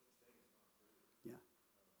is not true. Yeah.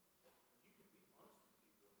 You can be honest with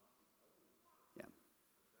people and not be ugly.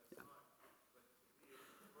 Yeah. That's not, but to be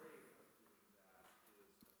afraid of doing that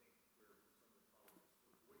is, I think, where some of the problem is,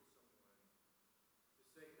 to avoid someone, to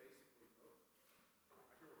say basically, oh,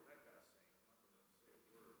 I hear what that guy's saying, I'm not going to say a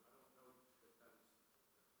word. I don't know that that is,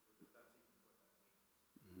 or that that's even what that means.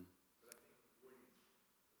 Mm-hmm. But I think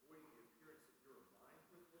avoiding the appearance that you're aligned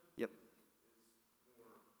with them Yep. is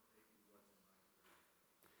more maybe what's in mind.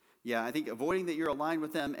 Yeah, I think avoiding that you're aligned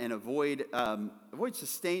with them and avoid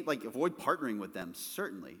partnering with them,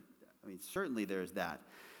 certainly. I mean, certainly there's that.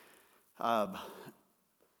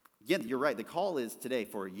 Again, you're right. The call is today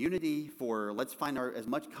for unity, for let's find as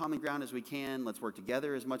much common ground as we can. Let's work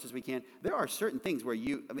together as much as we can. There are certain things where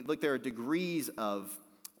there are degrees of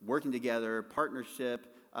working together, partnership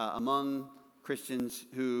among Christians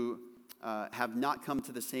who have not come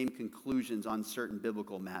to the same conclusions on certain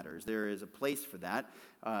biblical matters. There is a place for that.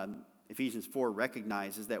 Ephesians 4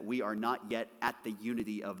 recognizes that we are not yet at the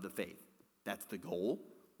unity of the faith. That's the goal.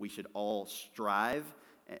 We should all strive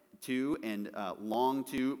to and long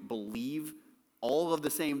to believe all of the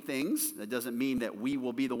same things. That doesn't mean that we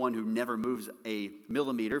will be the one who never moves a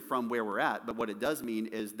millimeter from where we're at, but what it does mean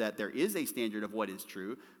is that there is a standard of what is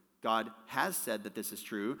true. God has said that this is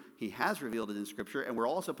true. He has revealed it in Scripture, and we're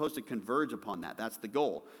all supposed to converge upon that. That's the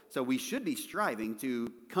goal. So we should be striving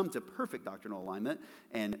to come to perfect doctrinal alignment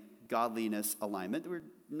and godliness alignment. We're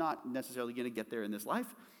not necessarily going to get there in this life,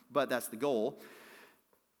 but that's the goal.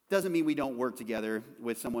 Doesn't mean we don't work together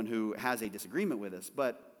with someone who has a disagreement with us,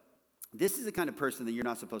 but this is the kind of person that you're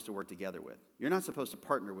not supposed to work together with. You're not supposed to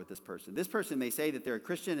partner with this person. This person may say that they're a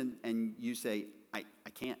Christian, and you say, I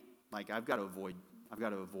can't. I've got to avoid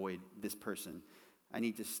this person. I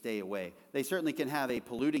need to stay away. They certainly can have a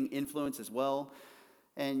polluting influence as well,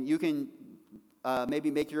 and you can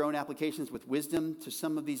maybe make your own applications with wisdom to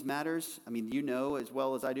some of these matters. I mean, you know as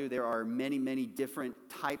well as I do, there are many, many different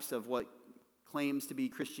types of what claims to be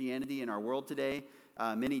Christianity in our world today.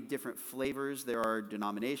 Many different flavors. There are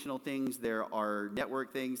denominational things. There are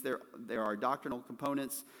network things. There are doctrinal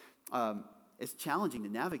components. it's challenging to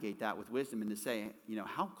navigate that with wisdom and to say,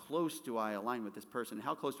 how close do I align with this person?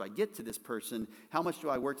 How close do I get to this person? How much do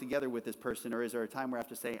I work together with this person? Or is there a time where I have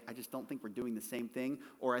to say, I just don't think we're doing the same thing,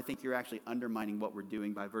 or I think you're actually undermining what we're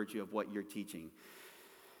doing by virtue of what you're teaching?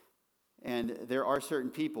 And there are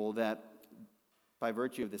certain people that, by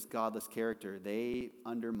virtue of this godless character, they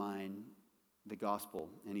undermine the gospel.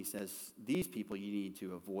 And he says, these people, you need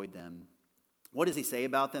to avoid them. What does he say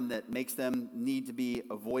about them that makes them need to be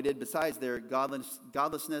avoided? Besides their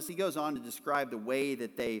godlessness, he goes on to describe the way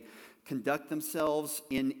that they conduct themselves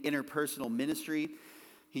in interpersonal ministry.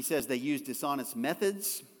 He says they use dishonest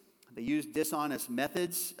methods. They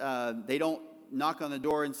don't knock on the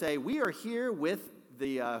door and say, we are here with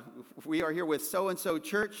so-and-so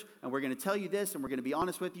church, and we're going to tell you this, and we're going to be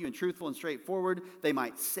honest with you and truthful and straightforward. They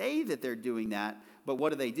might say that they're doing that, but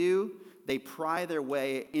what do? They pry their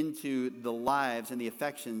way into the lives and the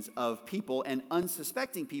affections of people, and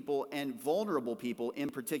unsuspecting people, and vulnerable people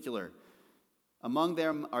in particular. Among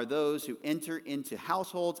them are those who enter into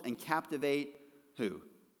households and captivate who?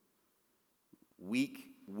 Weak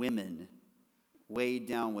women, weighed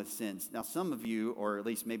down with sins. Now, some of you, or at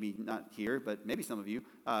least maybe not here, but maybe some of you,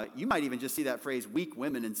 you might even just see that phrase, weak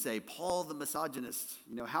women, and say, Paul the misogynist.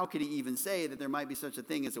 How could he even say that there might be such a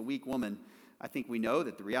thing as a weak woman? I think we know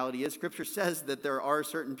that the reality is Scripture says that there are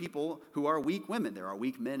certain people who are weak women. There are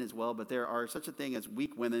weak men as well, but there are such a thing as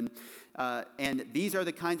weak women. And these are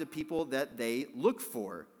the kinds of people that they look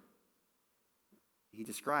for. He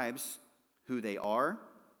describes who they are.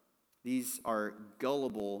 These are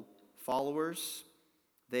gullible followers.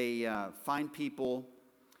 They find people,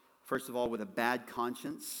 first of all, with a bad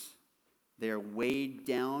conscience. They are weighed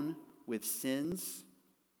down with sins.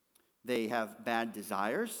 They have bad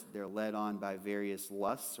desires. They're led on by various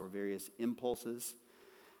lusts or various impulses.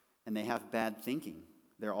 And they have bad thinking.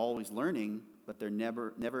 They're always learning, but they're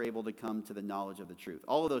never able to come to the knowledge of the truth.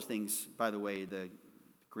 All of those things, by the way, the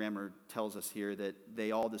grammar tells us here that they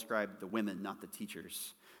all describe the women, not the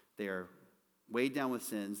teachers. They are weighed down with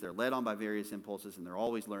sins, they're led on by various impulses, and they're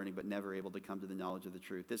always learning but never able to come to the knowledge of the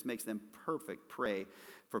truth. This makes them perfect prey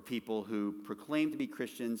for people who proclaim to be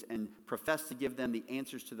Christians and profess to give them the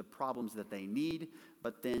answers to the problems that they need,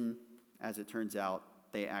 but then, as it turns out,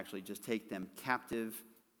 they actually just take them captive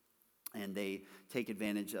and they take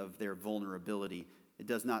advantage of their vulnerability. It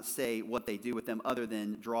does not say what they do with them other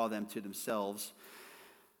than draw them to themselves.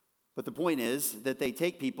 But the point is that they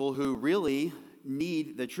take people who really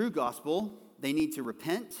need the true gospel. They need to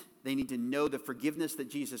repent, they need to know the forgiveness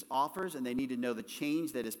that Jesus offers, and they need to know the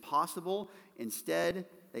change that is possible. Instead,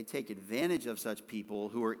 they take advantage of such people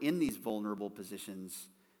who are in these vulnerable positions,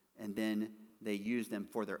 and then they use them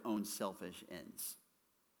for their own selfish ends.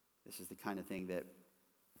 This is the kind of thing that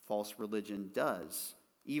false religion does,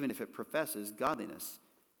 even if it professes godliness.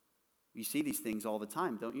 You see these things all the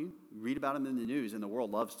time, don't you? You read about them in the news, and the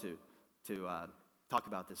world loves to talk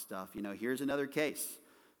about this stuff. Here's another case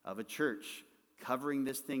of a church covering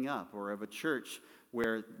this thing up, or of a church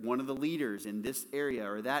where one of the leaders in this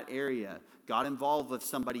area or that area got involved with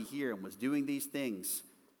somebody here and was doing these things.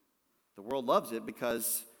 The world loves it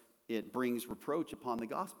because it brings reproach upon the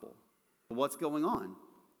gospel. But what's going on?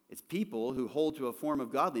 It's people who hold to a form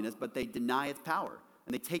of godliness, but they deny its power.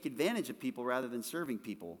 And they take advantage of people rather than serving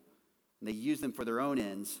people. And they use them for their own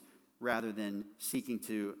ends rather than seeking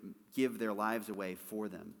to give their lives away for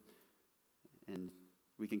them. And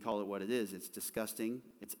we can call it what it is. It's disgusting.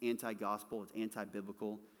 It's anti-gospel. It's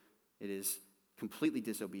anti-biblical. It is completely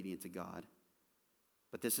disobedient to God.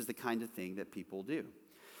 But this is the kind of thing that people do.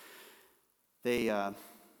 They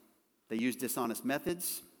use dishonest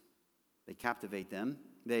methods. They captivate them.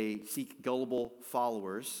 They seek gullible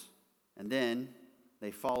followers. And then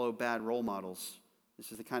they follow bad role models.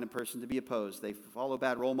 This is the kind of person to be opposed. They follow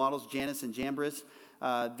bad role models. Jannes and Jambres,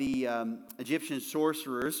 the Egyptian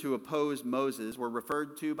sorcerers who opposed Moses, were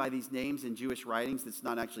referred to by these names in Jewish writings. It's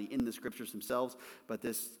not actually in the scriptures themselves, but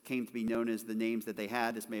this came to be known as the names that they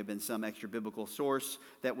had. This may have been some extra biblical source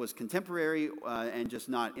that was contemporary and just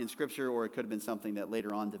not in scripture, or it could have been something that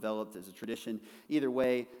later on developed as a tradition. Either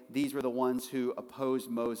way, these were the ones who opposed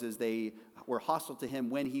Moses. They were hostile to him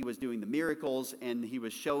when he was doing the miracles, and he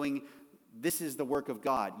was showing this is the work of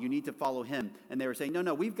God. You need to follow him. And they were saying,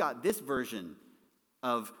 no, we've got this version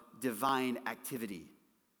of divine activity.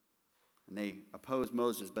 And they opposed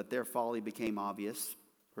Moses, but their folly became obvious.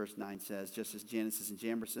 Verse 9 says, just as Jannes and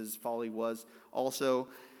Jambres' folly was also,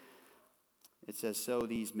 it says, so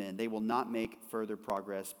these men, they will not make further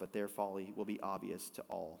progress, but their folly will be obvious to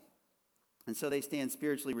all. And so they stand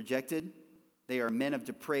spiritually rejected. They are men of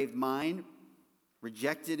depraved mind,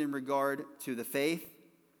 rejected in regard to the faith.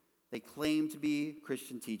 They claim to be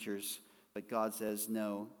Christian teachers, But God says,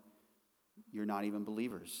 no, you're not even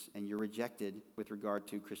believers, and you're rejected with regard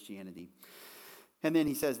to Christianity. And then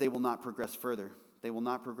he says they will not progress further. They will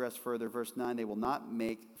not progress further. Verse 9, they will not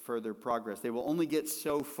make further progress. They will only get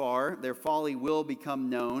so far. Their folly will become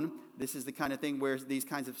known. This is the kind of thing where these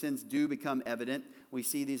kinds of sins do become evident. We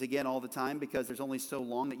see these again all the time because there's only so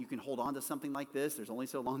long that you can hold on to something like this. There's only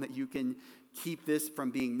so long that you can keep this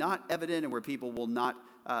from being not evident, and where people will not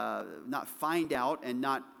find out and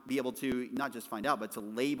not be able to, not just find out, but to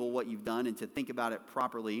label what you've done and to think about it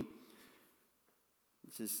properly.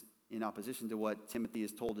 This is in opposition to what Timothy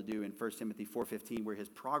is told to do in 1 Timothy 4:15, where his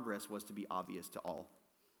progress was to be obvious to all.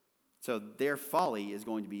 So their folly is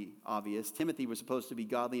going to be obvious. Timothy was supposed to be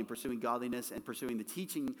godly and pursuing godliness and pursuing the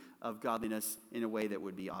teaching of godliness in a way that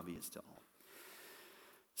would be obvious to all.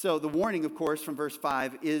 So the warning, of course, from verse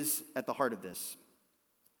 5 is at the heart of this.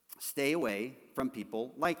 Stay away from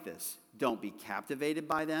people like this. Don't be captivated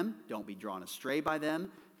by them. Don't be drawn astray by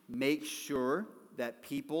them. Make sure that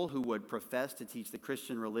people who would profess to teach the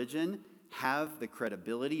Christian religion have the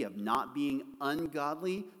credibility of not being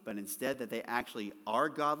ungodly, but instead that they actually are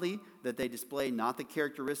godly, that they display not the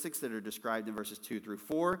characteristics that are described in verses 2 through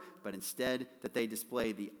 4, but instead that they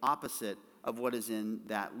display the opposite of what is in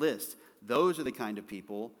that list. Those are the kind of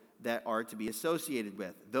people that are to be associated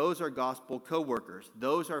with. Those are gospel co-workers.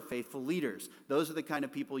 Those are faithful leaders. Those are the kind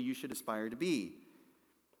of people you should aspire to be.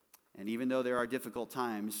 And even though there are difficult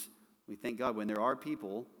times, we thank God when there are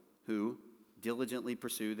people who diligently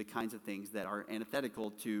pursue the kinds of things that are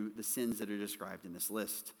antithetical to the sins that are described in this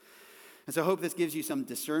list. And so I hope this gives you some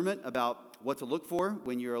discernment about what to look for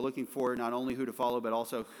when you're looking for not only who to follow, but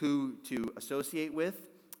also who to associate with,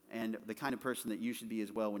 and the kind of person that you should be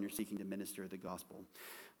as well when you're seeking to minister the gospel.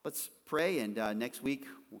 Let's pray, and next week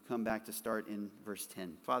we'll come back to start in verse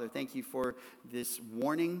 10. Father, thank you for this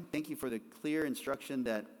warning. Thank you for the clear instruction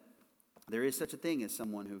that there is such a thing as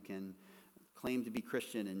someone who can claim to be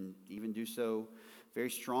Christian and even do so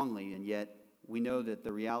very strongly, and yet we know that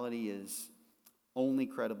the reality is only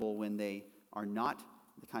credible when they are not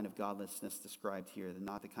the kind of godlessness described here. They're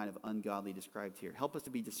not the kind of ungodly described here. Help us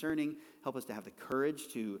to be discerning. Help us to have the courage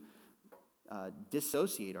to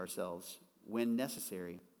dissociate ourselves when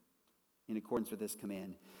necessary in accordance with this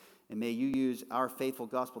command. And may you use our faithful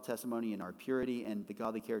gospel testimony and our purity and the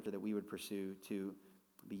godly character that we would pursue to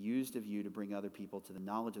be used of you to bring other people to the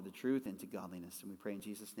knowledge of the truth and to godliness. And we pray in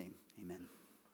Jesus' name, amen.